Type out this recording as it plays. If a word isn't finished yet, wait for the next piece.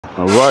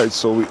All right,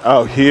 so we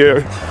out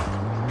here.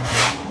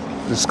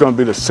 This is gonna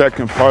be the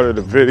second part of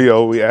the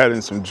video. We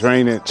adding some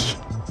drainage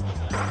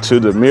to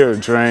the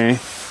MiraDRAIN.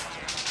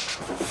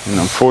 And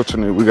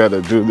unfortunately, we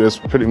gotta do this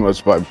pretty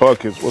much by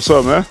buckets. What's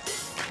up, man?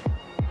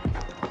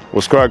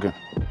 What's cracking?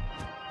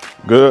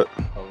 Good?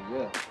 Oh,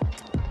 yeah.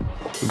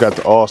 We got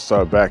the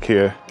All-Star back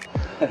here.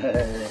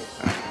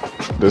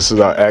 This is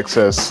our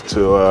access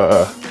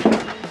to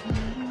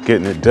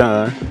getting it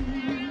done.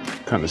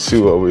 Kind of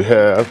see what we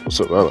have. What's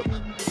up, Alex?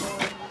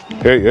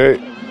 Hey.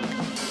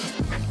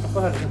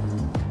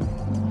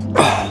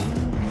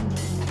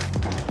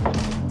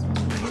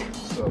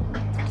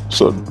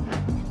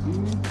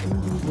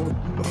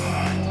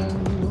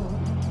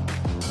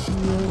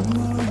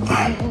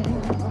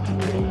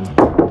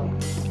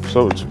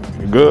 So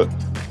you good?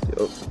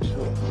 Yep,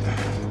 sure.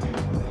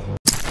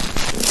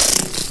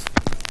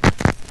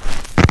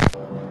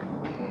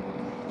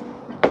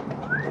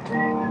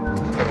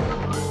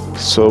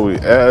 So we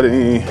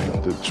adding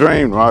the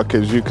drain rock,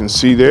 as you can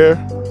see there.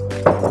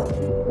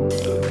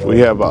 We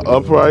have our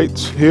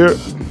uprights here,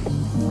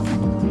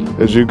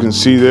 as you can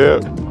see there.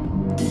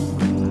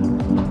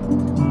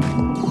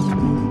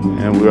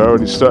 And we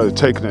already started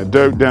taking the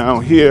dirt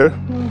down here.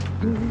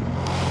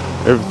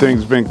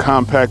 Everything's been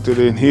compacted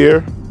in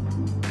here.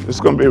 It's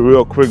gonna be a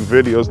real quick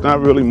video. It's not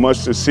really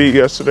much to see.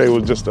 Yesterday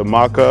was just a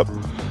mock-up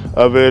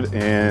of it,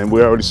 and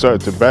we already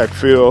started to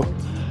backfill,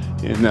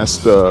 and that's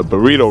the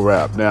burrito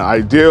wrap. Now,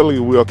 ideally,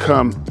 we'll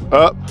come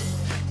up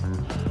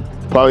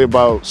probably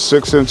about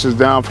 6 inches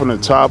down from the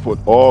top with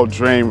all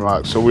drain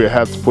rock. So we'll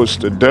have to push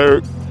the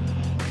dirt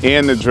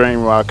and the drain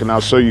rock, and I'll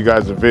show you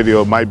guys the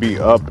video. It might be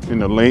up in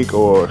the link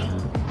or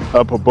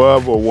up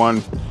above or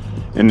one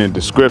in the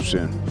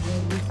description.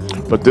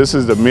 But this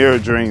is the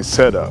MiraDRAIN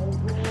setup.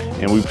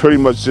 And we pretty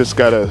much just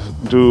gotta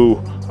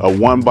do a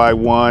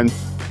 1x1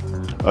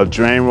 of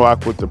drain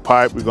rock with the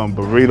pipe. We're gonna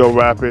burrito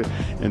wrap it,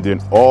 and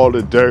then all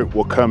the dirt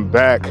will come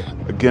back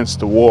against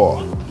the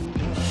wall.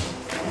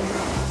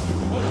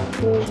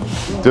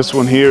 This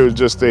one here is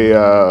just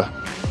a,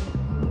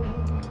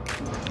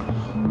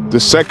 the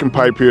second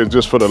pipe here is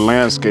just for the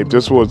landscape.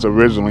 This was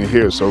originally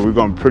here, so we're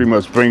gonna pretty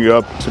much bring it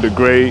up to the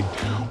grade.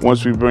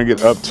 Once we bring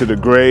it up to the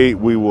grade,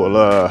 we will,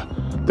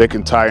 they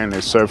can tie in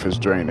their surface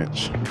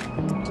drainage.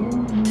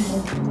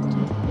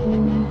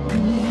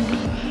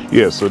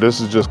 Yeah, so this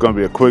is just gonna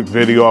be a quick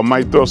video. I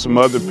might throw some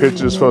other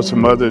pictures for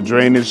some other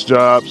drainage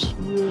jobs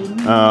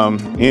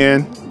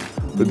in,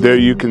 but there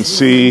you can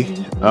see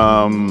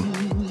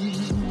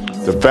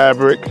the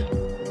fabric,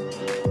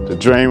 the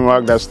drain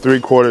rock. That's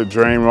 3/4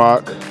 drain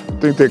rock. I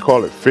think they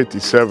call it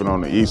 57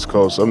 on the East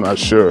Coast, I'm not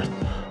sure.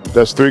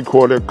 That's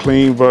 3/4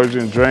 clean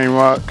virgin drain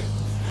rock.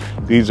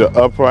 These are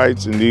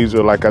uprights, and these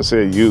are, like I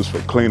said, used for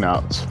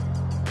cleanouts.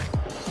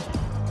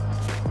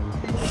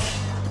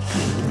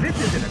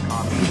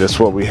 That's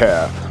what we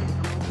have.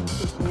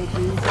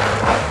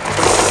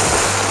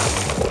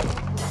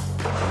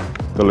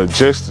 The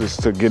logistics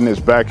to getting this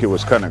back here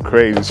was kind of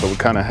crazy, so we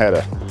kind of had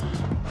a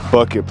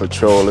bucket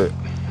patrol it.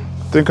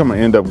 I think I'm gonna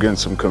end up getting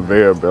some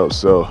conveyor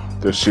belts though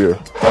this year.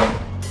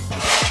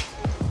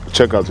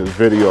 Check out this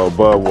video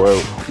above where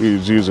we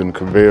was using the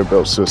conveyor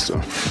belt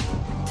system.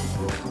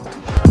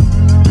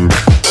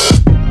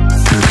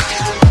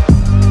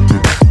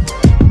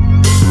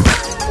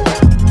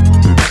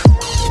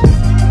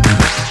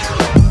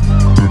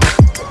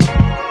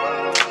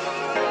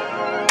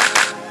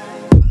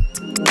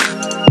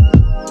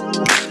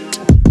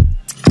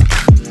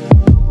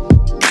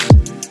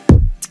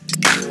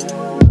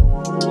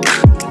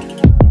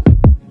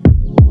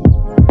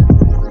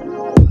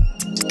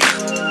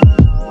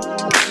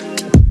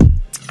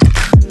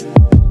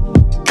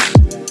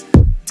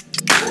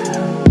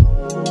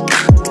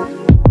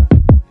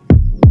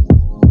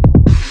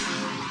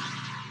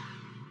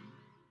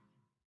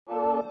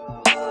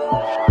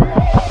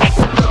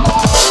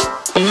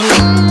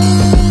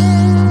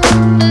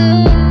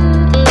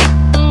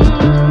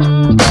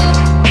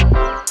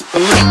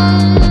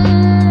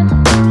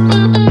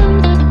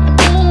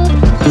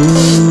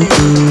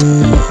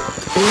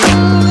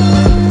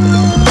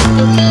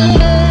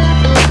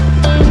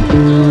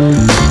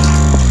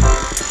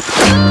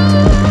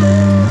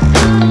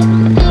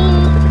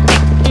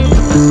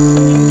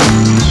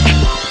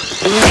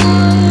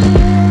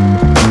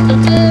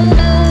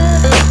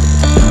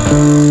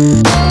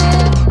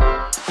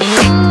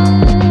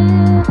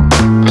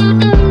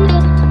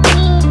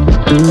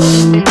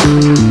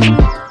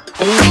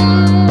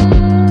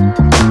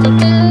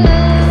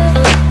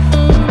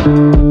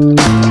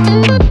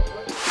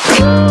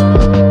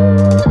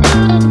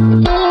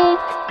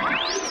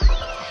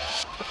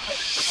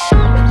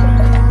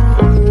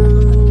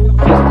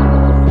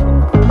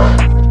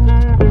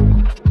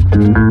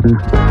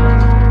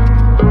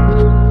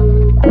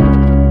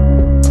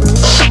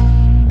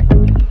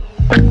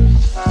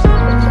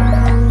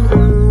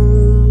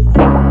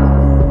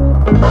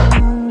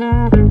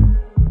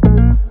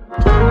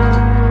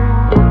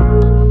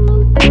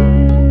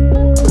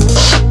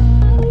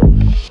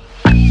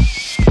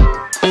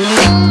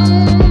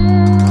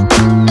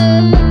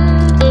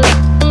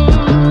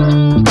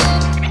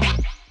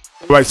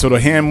 Right, so the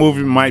hand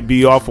movement might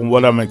be off on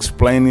what I'm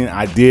explaining.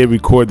 I did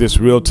record this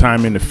real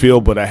time in the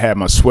field, but I had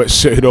my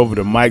sweatshirt over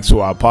the mic, so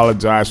I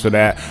apologize for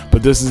that.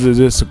 But this is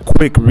just a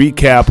quick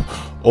recap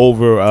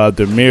over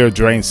the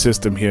MiraDRAIN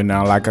system here.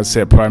 Now, like I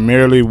said,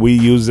 primarily we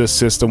use this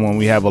system when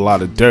we have a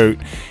lot of dirt,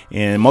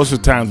 and most of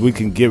the times we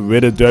can get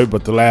rid of dirt,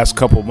 but the last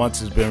couple of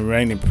months it's been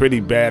raining pretty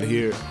bad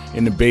here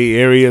in the Bay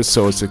Area,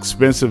 so it's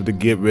expensive to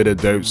get rid of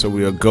dirt. So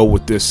we'll go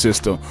with this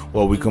system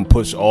where we can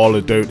push all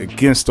the dirt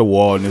against the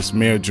wall, and this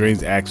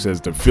MiraDRAIN acts as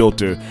the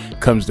filter,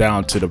 comes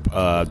down to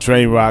the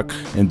drain rock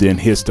and then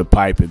hits the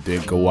pipe and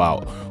then go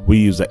out. We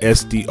use a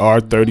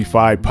SDR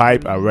 35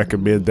 pipe. I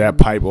recommend that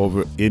pipe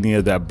over any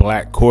of that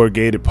black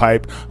corrugated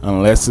pipe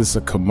unless it's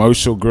a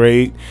commercial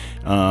grade.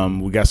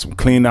 We got some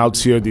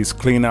cleanouts here. These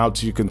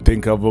cleanouts, you can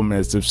think of them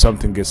as if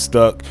something gets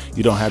stuck,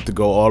 you don't have to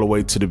go all the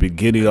way to the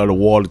beginning of the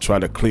wall to try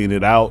to clean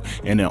it out,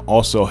 and it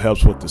also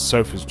helps with the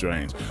surface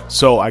drains.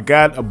 So I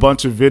got a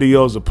bunch of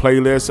videos, a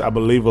playlist, I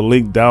believe a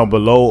link down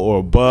below or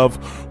above,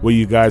 where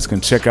you guys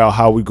can check out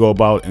how we go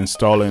about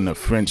installing a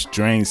French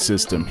drain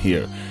system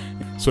here.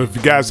 So if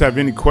you guys have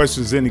any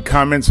questions, any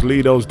comments,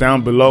 leave those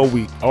down below.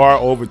 We are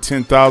over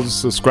 10,000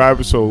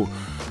 subscribers, so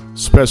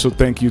special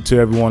thank you to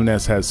everyone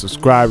that has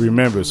subscribed.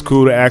 Remember, it's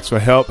cool to ask for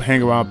help,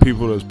 hang around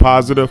people that's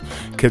positive.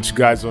 Catch you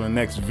guys on the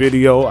next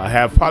video. I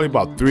have probably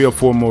about 3 or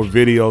 4 more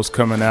videos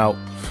coming out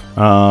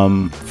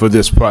for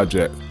this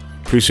project.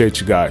 Appreciate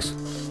you guys.